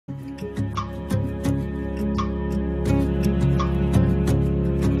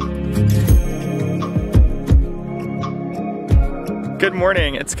Good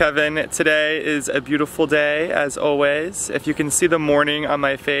morning, it's Kevin. Today is a beautiful day, as always. If you can see the morning on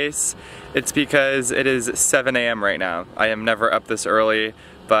my face, it's because it is 7 a.m. right now. I am never up this early,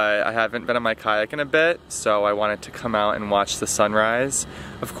 but I haven't been on my kayak in a bit, so I wanted to come out and watch the sunrise.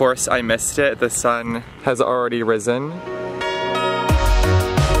 Of course, I missed it. The sun has already risen.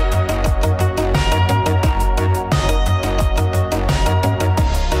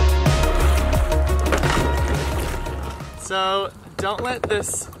 So, don't let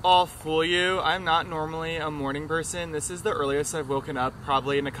this all fool you. I'm not normally a morning person. This is the earliest I've woken up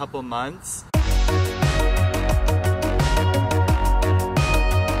probably in a couple months.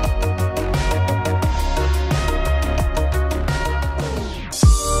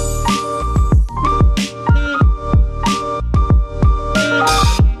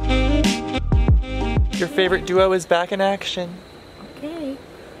 Your favorite duo is back in action. Okay.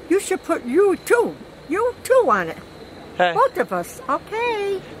 You should put you two on it. Hey. Both of us.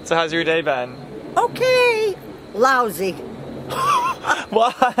 Okay. So how's your day been? Okay. Lousy.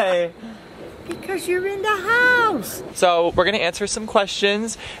 Why? Because you're in the house. So we're gonna answer some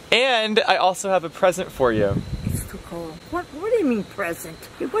questions, and I also have a present for you. It's too cold. What do you mean present?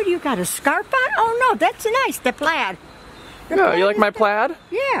 What do you got, a scarf on? Oh no, that's nice, the plaid. Yeah, you like my plaid?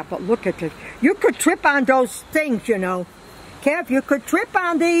 Yeah, but look at it. You could trip on those things, you know. Kev, you could trip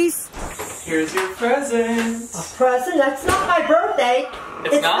on these. Here's your present. A present? That's not my birthday.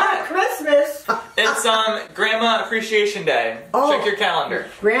 It's not Christmas. It's Grandma Appreciation Day. Oh. Check your calendar.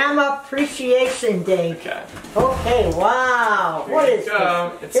 Grandma Appreciation Day. Okay. Okay, wow. Here What you is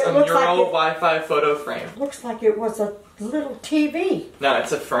go. this? It's a Meural Wi-Fi photo frame. Looks like it was a little TV. No,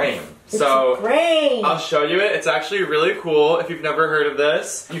 it's a frame. It's a frame. I'll show you it. It's actually really cool. If you've never heard of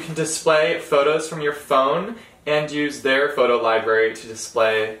this, you can display photos from your phone and use their photo library to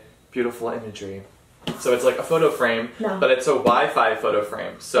display beautiful imagery. So it's like a photo frame, but it's a Wi-Fi photo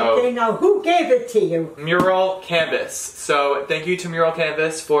frame. So okay, now who gave it to you? Meural Canvas. So thank you to Meural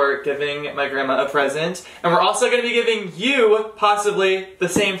Canvas for giving my grandma a present. And we're also going to be giving you possibly the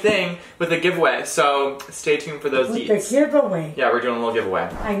same thing with a giveaway. So stay tuned for those deets. The giveaway? Yeah, we're doing a little giveaway.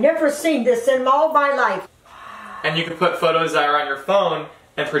 I never seen this in all my life. And you can put photos that are on your phone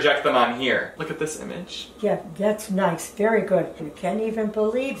and project them on here. Look at this image. Yeah, that's nice. Very good. You can't even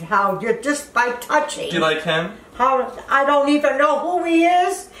believe how you're just by touching. Do you like him? How I don't even know who he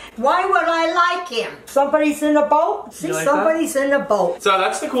is. Why would I like him? Somebody's in a boat? See, like somebody's in a boat. So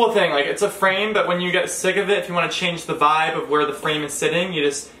that's the cool thing. Like, it's a frame, but when you get sick of it, if you want to change the vibe of where the frame is sitting, you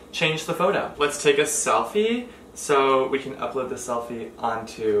just change the photo. Let's take a selfie so we can upload the selfie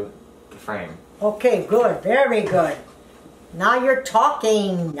onto the frame. Okay, good. Very good. Now you're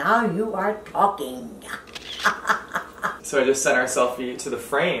talking. Now you are talking. So I just sent our selfie to the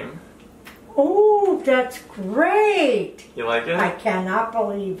frame. Oh, that's great. You like it? I cannot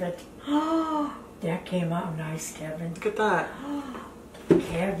believe it. That came out nice, Kevin. Look at that.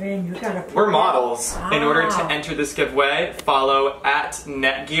 Kevin, you gotta put We're that. models. Wow. In order to enter this giveaway, follow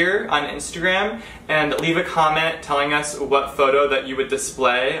 @netgear on Instagram and leave a comment telling us what photo that you would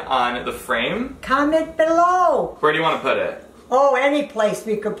display on the frame. Comment below. Where do you want to put it? Oh, any place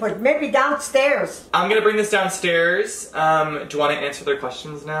we could put. Maybe downstairs. I'm gonna bring this downstairs. Do you want to answer their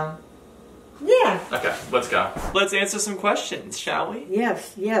questions now? Yeah. Okay, let's go. Let's answer some questions, shall we?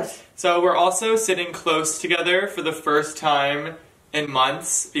 Yes, yes. So we're also sitting close together for the first time in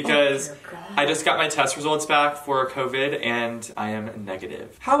months because I just got my test results back for COVID and I am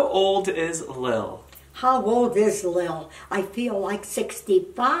negative. How old is Lil? How old is Lil? I feel like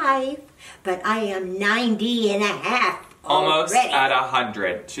 65, but I am 90 and a half Almost already. at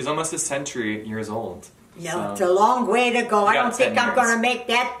 100. She's almost a century years old. No, So. it's a long way to go. I got don't think 10 I'm years. going to make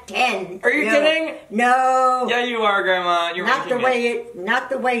that 10. Are you kidding? No. Yeah, you are, Grandma. You're Not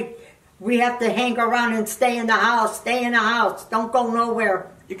the way we have to hang around and stay in the house. Stay in the house. Don't go nowhere.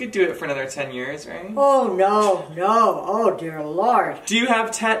 You could do it for another 10 years, right? Oh, no, no. Oh, dear Lord. Do you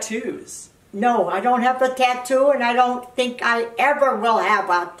have tattoos? No, I don't have a tattoo, and I don't think I ever will have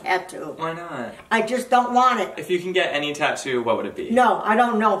a tattoo. Why not? I just don't want it. If you can get any tattoo, what would it be? No, I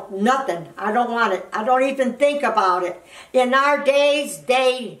don't know. Nothing. I don't want it. I don't even think about it. In our days,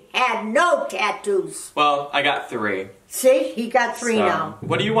 they had no tattoos. Well, I got 3. See? He got 3 now.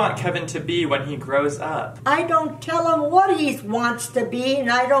 What do you want Kevin to be when he grows up? I don't tell him what he wants to be, and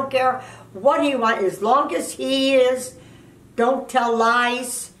I don't care what he wants. As long as he is, don't tell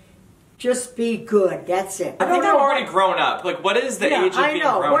lies. Just be good. That's it. I think I'm already grown up. Like, what is the age of being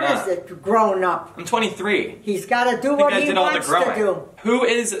grown up? What is it, grown up? I'm 23. He's got to do what he wants to do. Who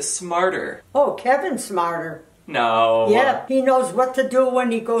is smarter? Oh, Kevin's smarter. No. Yeah, he knows what to do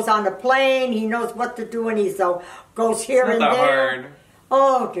when he goes on the plane. He knows what to do when he goes here It's and not that there. hard.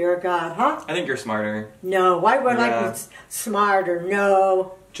 Oh, dear God, huh? I think you're smarter. No, why would I Yeah. be smarter?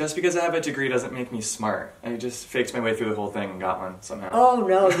 No. Just because I have a degree doesn't make me smart. I just faked my way through the whole thing and got one somehow. Oh,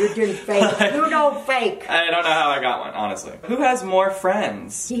 no, you didn't fake. You don't fake. I don't know how I got one, honestly. Who has more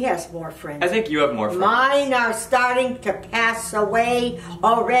friends? He has more friends. I think you have more friends. Mine are starting to pass away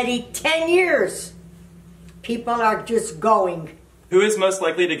already 10 years. People are just going. Who is most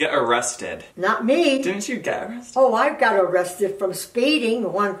likely to get arrested? Not me. Didn't you get arrested? Oh, I got arrested from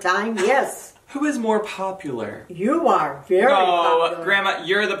speeding one time, yes. Who is more popular? You are very popular. Grandma,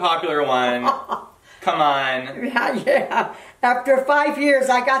 you're the popular one. Come on. Yeah. After 5 years,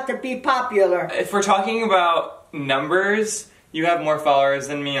 I got to be popular. If we're talking about numbers, you have more followers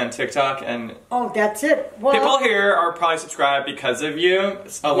than me on TikTok, and Oh, that's it. Well, people here are probably subscribed because of you.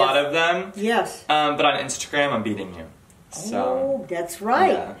 A lot of them. Yes. But on Instagram, I'm beating you. So. Oh, that's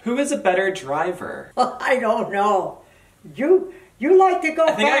right. Yeah. Who is a better driver? I don't know. You like to go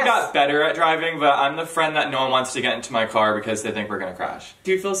I think fast. I got better at driving, but I'm the friend that no one wants to get into my car because they think we're gonna crash.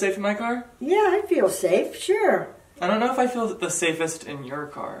 Do you feel safe in my car? Yeah, I feel safe, sure. I don't know if I feel the safest in your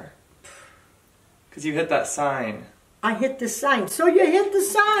car. Because you hit that sign. I hit the sign. So you hit the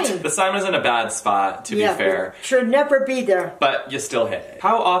sign. The sign was in a bad spot, to be fair. It should never be there. But you still hit it.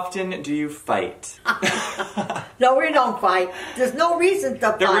 How often do you fight? No, we don't fight. There's no reason to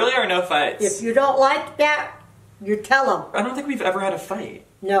fight. There really are no fights. If you don't like that, you tell them. I don't think we've ever had a fight.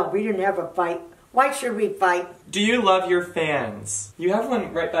 No, we didn't have a fight. Why should we fight? Do you love your fans? You have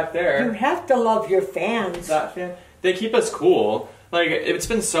one right back there. You have to love your fans. That fan. They keep us cool. Like, it's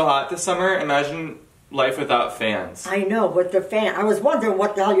been so hot this summer. Imagine life without fans. I know, with the fan. I was wondering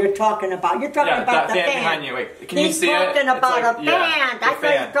what the hell you're talking about. You're talking about that the fan fan. behind you. Wait, can you see it? He's talking about It's like- a yeah, fan. the I thought he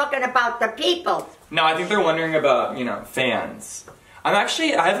fan. was talking about the people. No, I think they're wondering about, fans. I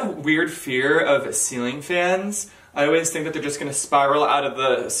have a weird fear of ceiling fans. I always think that they're just gonna spiral out of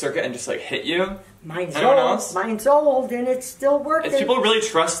the circuit and just like hit you. Mine's Anyone old. else? Mine's old and it's still working. If people really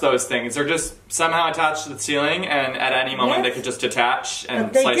trust those things, they're just somehow attached to the ceiling, and at any moment Yes. they could just detach and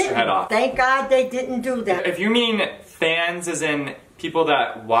But they slice your didn't. head off. Thank God they didn't do that. If you mean fans as in people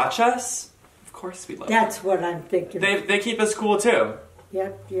that watch us, of course we love them. That's what I'm thinking. They keep us cool too.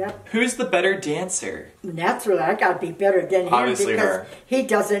 Yep. Who's the better dancer? Naturally, I gotta be better than him Obviously because her. he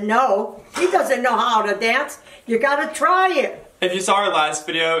doesn't know. He doesn't know how to dance. You gotta try it. If you saw our last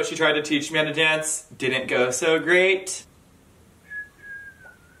video, she tried to teach me how to dance. Didn't go so great.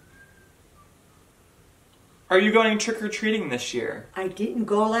 Are you going trick-or-treating this year? I didn't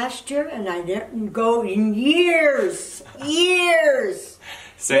go last year, and I didn't go in years. Years.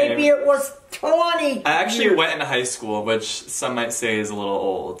 Same. Maybe it was 20. I actually years. went in high school, which some might say is a little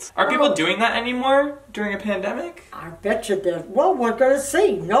old. Are people doing that anymore during a pandemic? I bet you did. Well, we're gonna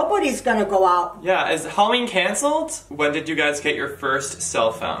see. Nobody's gonna go out. Yeah, is Halloween canceled? When did you guys get your first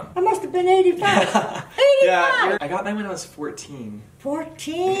cell phone? I must have been 85. 85! Yeah, I got mine when I was 14.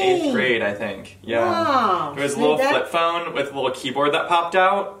 14. In 8th grade, I think. Yeah. Wow. It was a See little that? flip phone with a little keyboard that popped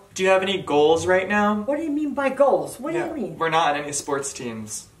out. Do you have any goals right now? What do you mean by goals? What do you mean? We're not in any sports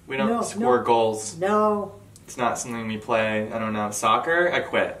teams. We don't No, score no. goals. No. It's not something we play. I don't know. Soccer? I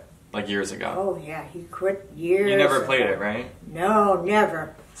quit like years ago. Oh, yeah, he quit years You never ago. played it, right? No,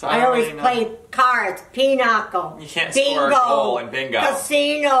 never. So I don't always really know. played cards, pinochle, You can't bingo, score a goal in bingo.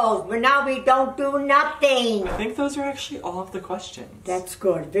 casinos, but now we don't do nothing. I think those are actually all of the questions. That's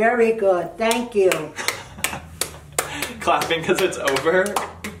good. Very good. Thank you. Clapping because it's over.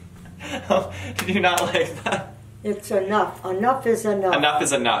 Did you not like that? It's enough. Enough is enough. Enough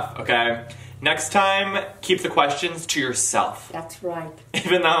is enough, okay? Next time, keep the questions to yourself. That's right.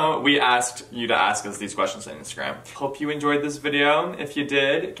 Even though we asked you to ask us these questions on Instagram. Hope you enjoyed this video. If you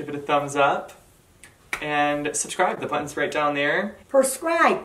did, give it a thumbs up. And subscribe. The button's right down there. Prescribe.